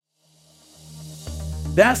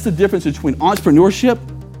That's the difference between entrepreneurship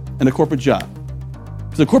and a corporate job.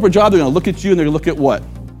 Because a corporate job, they're going to look at you and they're going to look at what?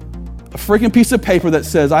 A freaking piece of paper that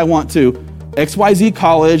says, I want to XYZ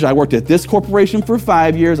college, I worked at this corporation for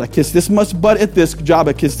 5 years, I kissed this much butt at this job,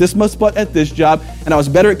 I kissed this much butt at this job, and I was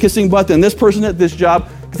better at kissing butt than this person at this job.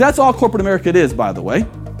 Because that's all corporate America it is, by the way.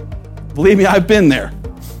 Believe me, I've been there.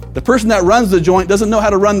 The person that runs the joint doesn't know how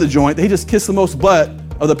to run the joint. They just kiss the most butt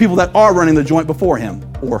of the people that are running the joint before him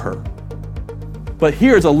or her. But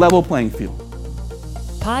here's a level playing field.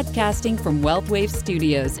 Podcasting from WealthWave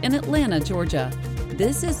Studios in Atlanta, Georgia.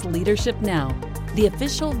 This is Leadership Now, the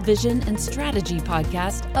official vision and strategy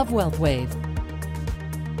podcast of WealthWave.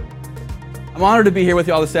 I'm honored to be here with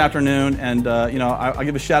you all this afternoon, and I'll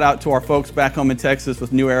give a shout out to our folks back home in Texas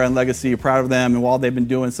with New Era and Legacy. Proud of them and all they've been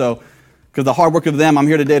doing. So, because the hard work of them, I'm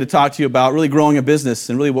here today to talk to you about really growing a business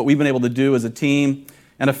and really what we've been able to do as a team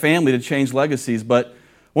and a family to change legacies. But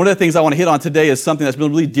one of the things I want to hit on today is something that's been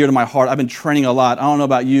really dear to my heart. I've been training a lot. I don't know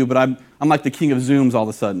about you, but I'm like the king of Zooms all of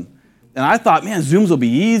a sudden. And I thought, man, Zooms will be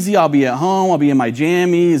easy. I'll be at home. I'll be in my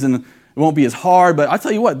jammies, and it won't be as hard. But I'll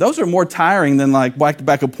tell you what, those are more tiring than like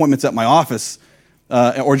back-to-back appointments at my office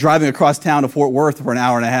or driving across town to Fort Worth for an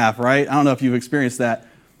hour and a half, right? I don't know if you've experienced that.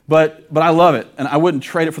 But I love it, and I wouldn't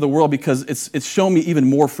trade it for the world because it's shown me even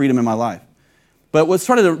more freedom in my life. But what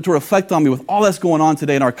started to reflect on me with all that's going on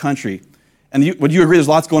today in our country, and would you agree there's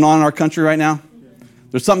lots going on in our country right now?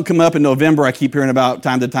 There's something coming up in November I keep hearing about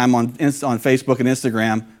time to time on Facebook and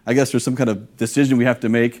Instagram. I guess there's some kind of decision we have to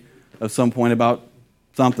make at some point about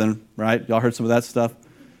something, right? Y'all heard some of that stuff?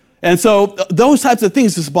 And so those types of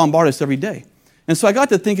things just bombard us every day. And so I got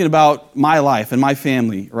to thinking about my life and my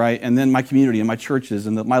family, right? And then my community and my churches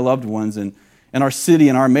and my loved ones and our city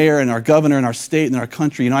and our mayor and our governor and our state and our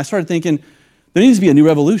country. I started thinking there needs to be a new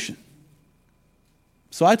revolution.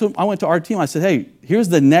 So I went to our team. I said, hey, here's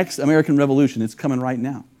the next American revolution. It's coming right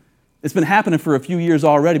now. It's been happening for a few years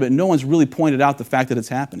already, but no one's really pointed out the fact that it's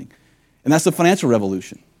happening. And that's the financial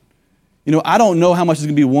revolution. I don't know how much is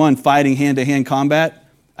going to be won fighting hand-to-hand combat.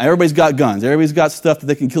 Everybody's got guns. Everybody's got stuff that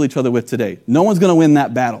they can kill each other with today. No one's going to win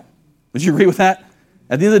that battle. Would you agree with that?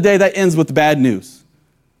 At the end of the day, that ends with bad news.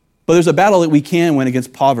 But there's a battle that we can win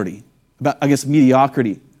against poverty, against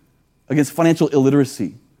mediocrity, against financial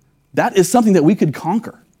illiteracy. That is something that we could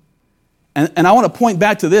conquer. And I want to point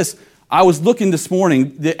back to this. I was looking this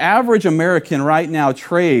morning. The average American right now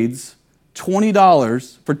trades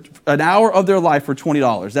 $20 for an hour of their life for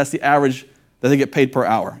 $20. That's the average that they get paid per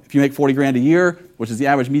hour. If you make $40,000 a year, which is the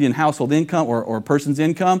average median household income or a person's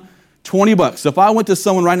income, $20. So if I went to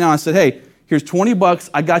someone right now and said, hey, here's $20,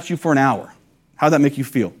 I got you for an hour. How'd that make you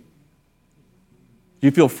feel? Do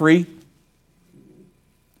you feel free?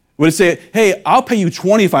 Would it say, hey, I'll pay you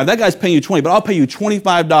 $25. That guy's paying you $20, but I'll pay you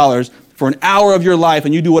 $25 for an hour of your life,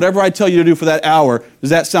 and you do whatever I tell you to do for that hour.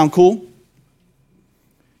 Does that sound cool?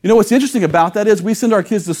 What's interesting about that is we send our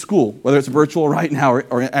kids to school, whether it's virtual right now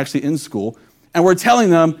or actually in school, and we're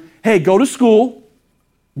telling them, hey, go to school,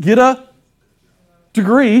 get a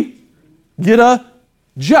degree, get a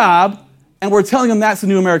job, and we're telling them that's the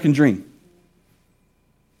new American dream.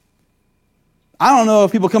 I don't know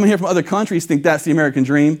if people coming here from other countries think that's the American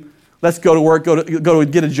dream. Let's go to work, go to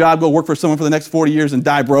get a job, go work for someone for the next 40 years and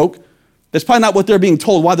die broke. That's probably not what they're being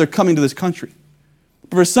told why they're coming to this country.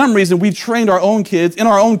 But for some reason, we've trained our own kids in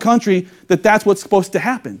our own country that that's what's supposed to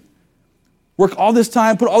happen. Work all this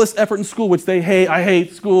time, put all this effort in school, which they hate. I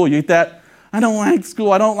hate school. You hate that? I don't like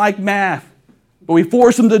school. I don't like math. But we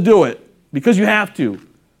force them to do it because you have to.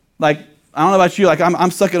 Like, I don't know about you. Like, I'm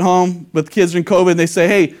stuck at home with kids in COVID, and they say,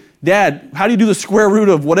 hey, Dad, how do you do the square root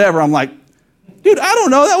of whatever? I'm like, dude, I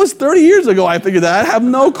don't know. That was 30 years ago I figured that. I have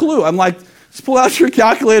no clue. I'm like, just pull out your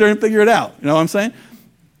calculator and figure it out. You know what I'm saying?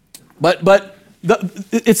 But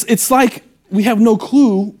it's like we have no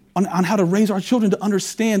clue on how to raise our children to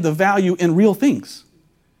understand the value in real things.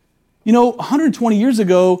 120 years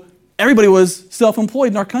ago, everybody was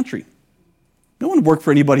self-employed in our country. No one worked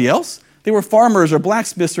for anybody else. They were farmers or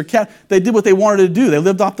blacksmiths or they did what they wanted to do. They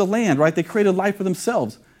lived off the land, right? They created life for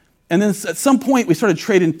themselves. And then at some point, we started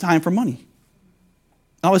trading time for money.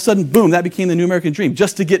 All of a sudden, boom, that became the new American dream,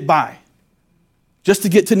 just to get by, just to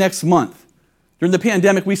get to next month. During the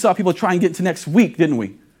pandemic, we saw people try and get to next week, didn't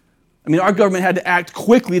we? I mean, our government had to act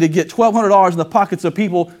quickly to get $1,200 in the pockets of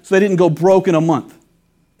people so they didn't go broke in a month.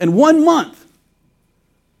 In 1 month.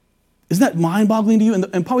 Isn't that mind-boggling to you?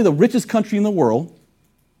 And probably the richest country in the world,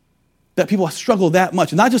 that people struggle that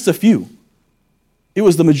much, and not just a few. It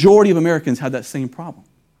was the majority of Americans had that same problem.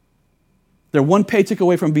 They're one paycheck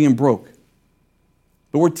away from being broke.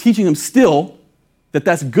 But we're teaching them still that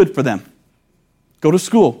that's good for them. Go to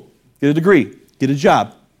school, get a degree, get a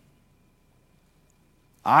job.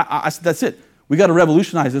 I said, that's it. We got to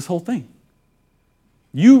revolutionize this whole thing.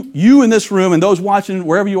 You in this room and those watching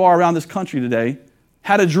wherever you are around this country today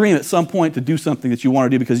had a dream at some point to do something that you wanted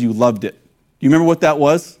to do because you loved it. Do you remember what that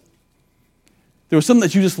was? There was something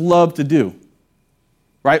that you just loved to do,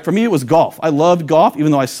 right? For me, it was golf. I loved golf,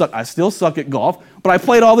 even though I still suck at golf, but I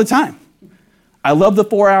played all the time. I love the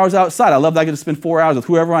 4 hours outside. I love that I get to spend 4 hours with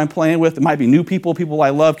whoever I'm playing with. It might be new people, people I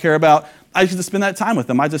love, care about. I just get to spend that time with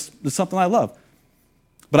them. It's something I love.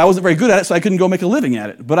 But I wasn't very good at it, so I couldn't go make a living at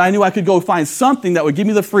it. But I knew I could go find something that would give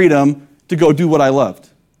me the freedom to go do what I loved.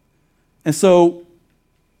 And so,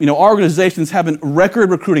 our organization's having record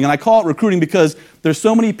recruiting, and I call it recruiting because there's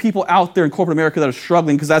so many people out there in corporate America that are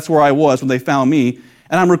struggling because that's where I was when they found me,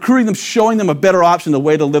 and I'm recruiting them, showing them a better option, the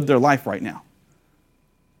way to live their life right now.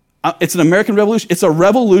 It's an American revolution. It's a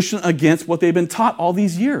revolution against what they've been taught all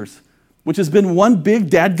these years, which has been one big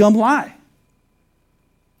dadgum lie.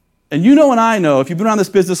 And and I know, if you've been around this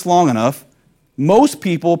business long enough, most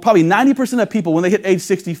people, probably 90% of people, when they hit age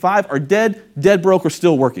 65, are dead broke, or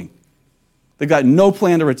still working. They've got no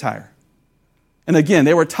plan to retire. And again,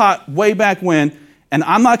 they were taught way back when, and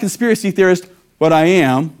I'm not a conspiracy theorist, but I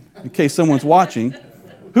am, in case someone's watching.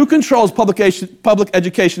 Who controls public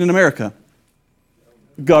education in America?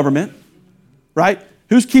 Government, right?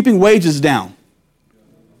 Who's keeping wages down?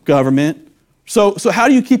 Government. So how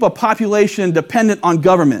do you keep a population dependent on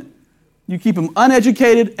government? You keep them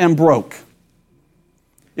uneducated and broke.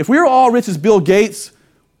 If we were all rich as Bill Gates,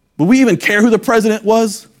 would we even care who the president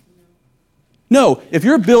was? No. If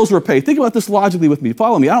your bills were paid, think about this logically with me.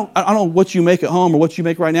 Follow me. I don't know what you make at home or what you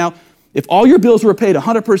make right now. If all your bills were paid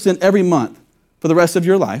 100% every month for the rest of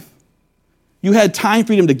your life, you had time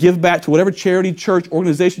freedom to give back to whatever charity, church,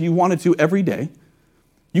 organization you wanted to every day.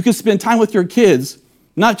 You could spend time with your kids,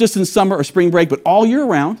 not just in summer or spring break, but all year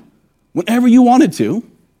round, whenever you wanted to.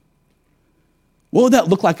 What would that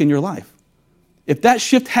look like in your life? If that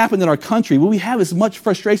shift happened in our country, would we have as much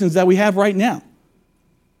frustrations that we have right now?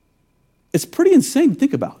 It's pretty insane to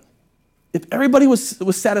think about. If everybody was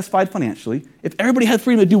satisfied financially, if everybody had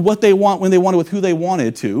freedom to do what they want, when they wanted, with who they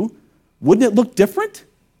wanted to, wouldn't it look different?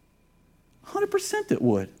 100% it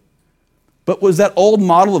would. But was that old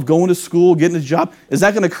model of going to school, getting a job, is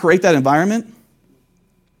that going to create that environment?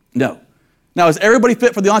 No. Now, is everybody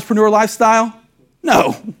fit for the entrepreneur lifestyle?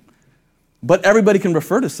 No. But everybody can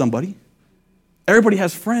refer to somebody. Everybody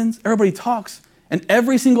has friends. Everybody talks. And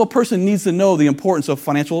every single person needs to know the importance of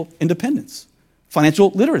financial independence, financial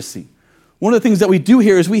literacy. One of the things that we do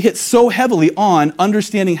here is we hit so heavily on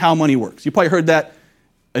understanding how money works. You probably heard that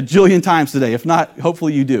a jillion times today. If not,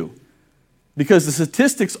 hopefully you do. Because the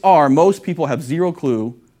statistics are most people have zero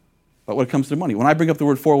clue about what comes to money. When I bring up the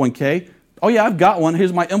word 401k, oh yeah, I've got one.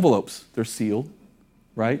 Here's my envelopes. They're sealed,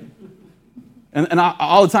 right? And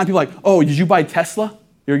all the time people are like, oh, did you buy Tesla?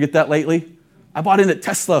 You ever get that lately? I bought into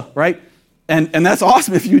Tesla, right? And that's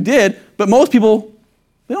awesome if you did, but most people,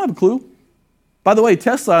 they don't have a clue. By the way,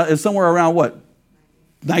 Tesla is somewhere around what?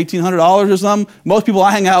 $1,900 or something. Most people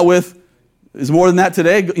I hang out with is more than that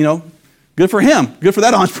today. Good for him. Good for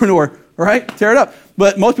that entrepreneur, right? Tear it up.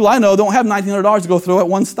 But most people I know don't have $1,900 to go throw at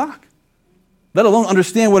one stock, let alone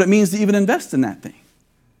understand what it means to even invest in that thing.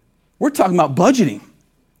 We're talking about budgeting.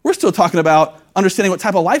 We're still talking about understanding what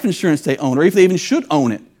type of life insurance they own, or if they even should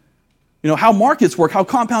own it. How markets work, how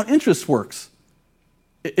compound interest works.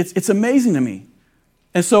 It's amazing to me.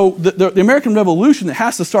 And so the American Revolution that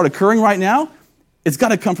has to start occurring right now, it's got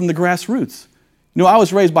to come from the grassroots. I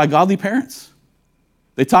was raised by godly parents.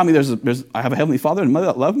 They taught me I have a heavenly Father and a mother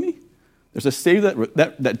that love me. There's a Savior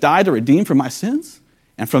that died to redeem from my sins.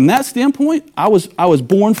 And from that standpoint, I was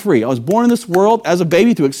born free. I was born in this world as a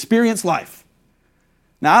baby to experience life.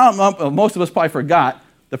 Now, I don't know, most of us probably forgot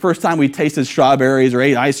the first time we tasted strawberries or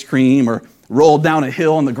ate ice cream or rolled down a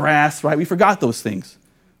hill in the grass, right? We forgot those things.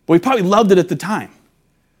 But we probably loved it at the time.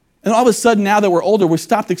 And all of a sudden, now that we're older, we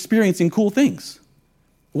stopped experiencing cool things.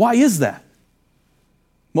 Why is that?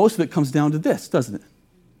 Most of it comes down to this, doesn't it?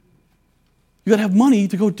 You got to have money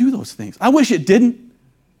to go do those things. I wish it didn't.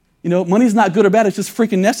 Money's not good or bad. It's just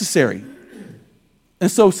freaking necessary.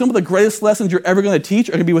 And so some of the greatest lessons you're ever going to teach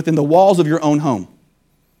are going to be within the walls of your own home.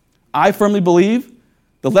 I firmly believe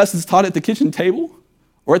the lessons taught at the kitchen table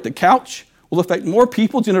or at the couch will affect more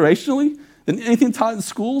people generationally than anything taught in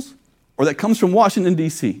schools or that comes from Washington,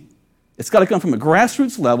 D.C. It's got to come from a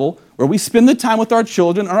grassroots level where we spend the time with our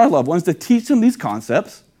children and our loved ones to teach them these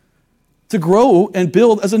concepts to grow and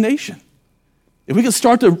build as a nation. If we can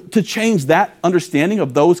start to change that understanding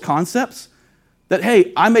of those concepts, that,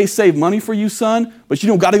 hey, I may save money for you, son, but you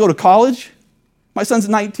don't got to go to college. My son's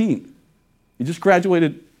 19. He just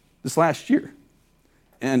graduated this last year.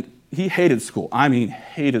 and he hated school. I mean,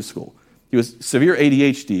 hated school. He was severe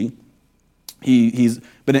ADHD. He's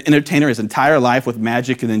been an entertainer his entire life with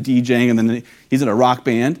magic and then DJing, and then he's in a rock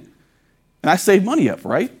band. And I saved money up,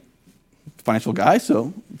 right? Financial guy,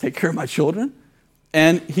 so take care of my children.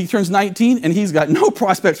 And he turns 19, and he's got no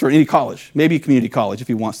prospects for any college, maybe community college if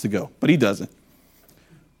he wants to go, but he doesn't.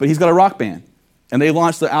 But he's got a rock band, and they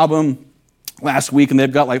launched the album last week, and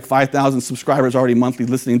they've got like 5,000 subscribers already monthly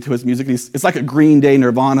listening to his music. It's like a Green Day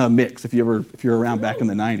Nirvana mix if you're around back in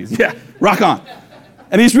the 90s. Yeah, rock on.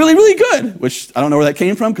 And he's really, really good, which I don't know where that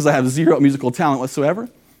came from because I have zero musical talent whatsoever.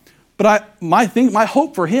 But my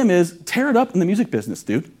hope for him is tear it up in the music business,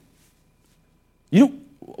 dude.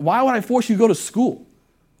 Why would I force you to go to school?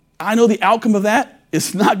 I know the outcome of that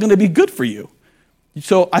is not going to be good for you.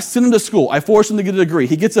 So I send him to school. I force him to get a degree.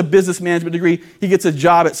 He gets a business management degree. He gets a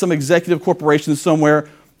job at some executive corporation somewhere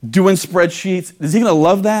doing spreadsheets. Is he going to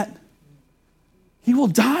love that? He will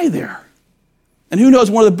die there. And who knows,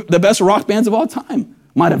 one of the best rock bands of all time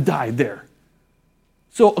might have died there.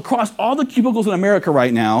 So across all the cubicles in America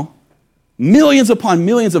right now, millions upon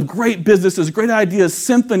millions of great businesses, great ideas,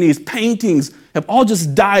 symphonies, paintings have all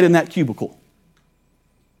just died in that cubicle.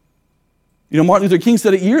 Martin Luther King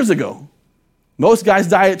said it years ago. Most guys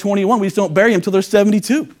die at 21. We just don't bury them until they're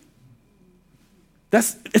 72.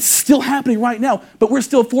 It's still happening right now, but we're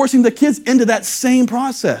still forcing the kids into that same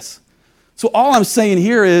process. So all I'm saying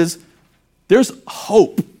here is there's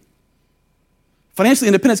hope. Financial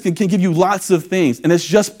independence can give you lots of things, and it's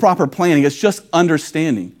just proper planning. It's just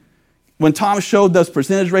understanding. When Tom showed those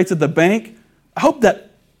percentage rates at the bank, I hope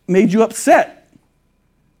that made you upset.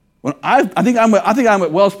 When I think I'm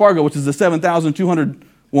at Wells Fargo, which is the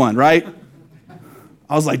 7,201, right?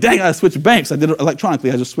 I was like, dang, I gotta switch banks. I did it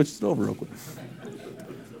electronically. I just switched it over real quick.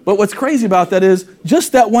 But what's crazy about that is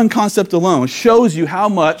just that one concept alone shows you how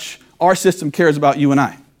much our system cares about you and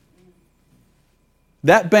I.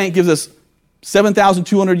 That bank gives us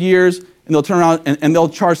 7,200 years, and they'll turn around and they'll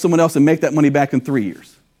charge someone else and make that money back in 3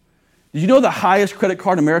 years. Did you know the highest credit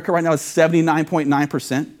card in America right now is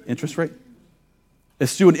 79.9% interest rate?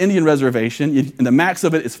 It's through an Indian reservation, and the max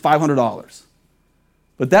of it is $500.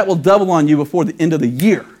 But that will double on you before the end of the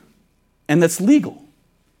year, and that's legal.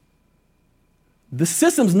 The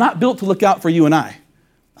system's not built to look out for you and I.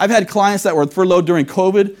 I've had clients that were furloughed during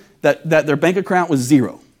COVID that their bank account was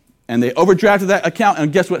zero, and they overdrafted that account,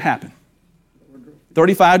 and guess what happened?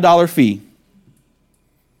 $35 fee.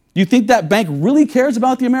 You think that bank really cares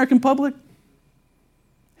about the American public?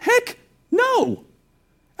 Heck, no.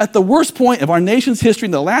 At the worst point of our nation's history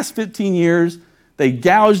in the last 15 years, they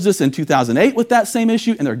gouged us in 2008 with that same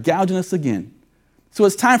issue, and they're gouging us again. So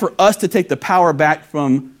it's time for us to take the power back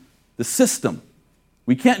from the system.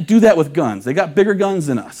 We can't do that with guns. They got bigger guns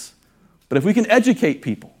than us. But if we can educate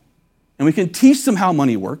people, and we can teach them how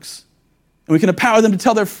money works, and we can empower them to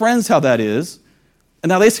tell their friends how that is, and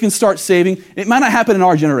now they can start saving. It might not happen in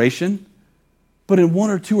our generation, but in 1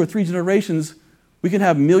 or 2 or 3 generations, we can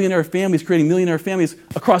have millionaire families creating millionaire families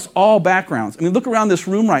across all backgrounds. I mean, look around this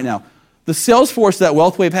room right now. The sales force that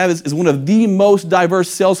WealthWave has is one of the most diverse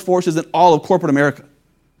sales forces in all of corporate America.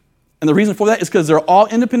 And the reason for that is because they're all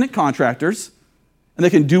independent contractors, and they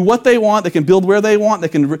can do what they want, they can build where they want, they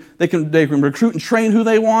can recruit and train who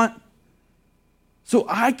they want. So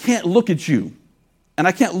I can't look at you, and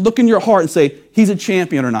I can't look in your heart and say, he's a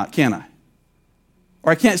champion or not, can I?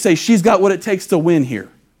 Or I can't say, she's got what it takes to win here.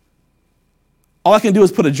 All I can do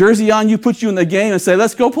is put a jersey on you, put you in the game, and say,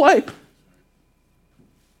 let's go play.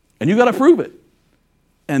 And you got to prove it.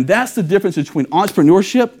 And that's the difference between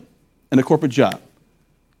entrepreneurship and a corporate job.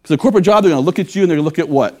 Because a corporate job, they're going to look at you and they're going to look at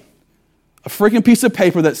what? A freaking piece of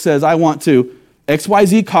paper that says, I want to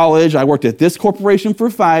XYZ college, I worked at this corporation for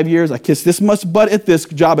 5 years, I kissed this much butt at this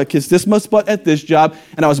job, I kissed this much butt at this job,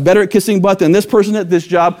 and I was better at kissing butt than this person at this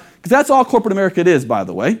job. Because that's all corporate America it is, by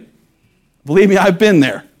the way. Believe me, I've been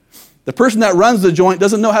there. The person that runs the joint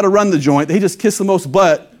doesn't know how to run the joint. They just kiss the most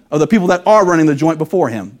butt of the people that are running the joint before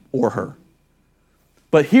him or her.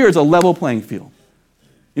 But here's a level playing field.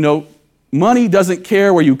 Money doesn't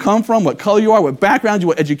care where you come from, what color you are, what background you,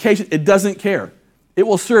 what education. It doesn't care. It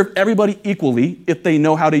will serve everybody equally if they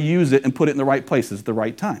know how to use it and put it in the right places at the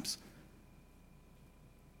right times.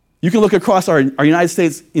 You can look across our United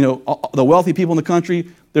States, the wealthy people in the country.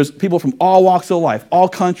 There's people from all walks of life, all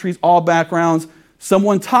countries, all backgrounds.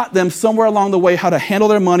 Someone taught them somewhere along the way how to handle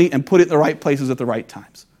their money and put it in the right places at the right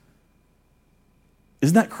times.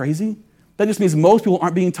 Isn't that crazy? That just means most people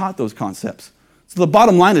aren't being taught those concepts. So the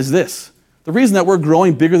bottom line is this. The reason that we're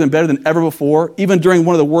growing bigger than better than ever before, even during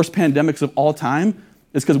one of the worst pandemics of all time,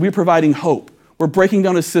 is because we're providing hope. We're breaking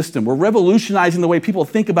down a system. We're revolutionizing the way people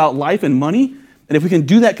think about life and money, And if we can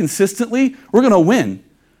do that consistently, we're going to win.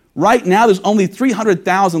 Right now, there's only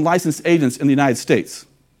 300,000 licensed agents in the United States.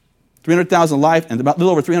 300,000 life and about a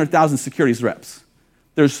little over 300,000 securities reps.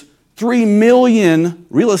 There's 3 million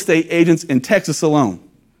real estate agents in Texas alone.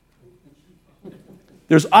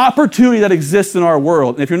 There's opportunity that exists in our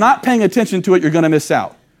world. And if you're not paying attention to it, you're going to miss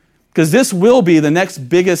out. Because this will be the next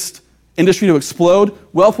biggest industry to explode.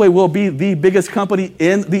 Wealthway will be the biggest company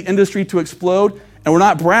in the industry to explode. And we're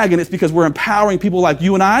not bragging. It's because we're empowering people like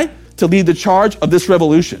you and I to lead the charge of this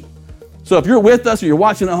revolution. So if you're with us or you're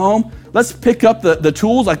watching at home, let's pick up the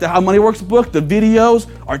tools like the How Money Works book, the videos,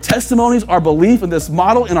 our testimonies, our belief in this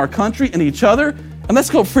model in our country and each other, and let's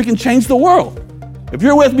go freaking change the world. If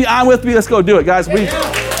you're with me, I'm with me. Let's go do it, guys.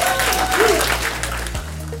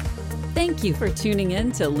 Thank you for tuning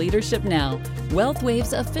in to Leadership Now,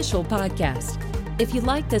 WealthWave's official podcast. If you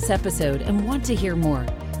liked this episode and want to hear more,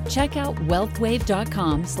 check out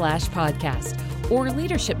wealthwave.com/podcast or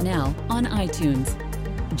Leadership Now on iTunes.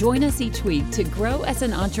 Join us each week to grow as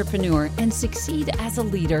an entrepreneur and succeed as a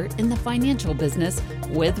leader in the financial business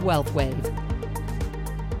with WealthWave.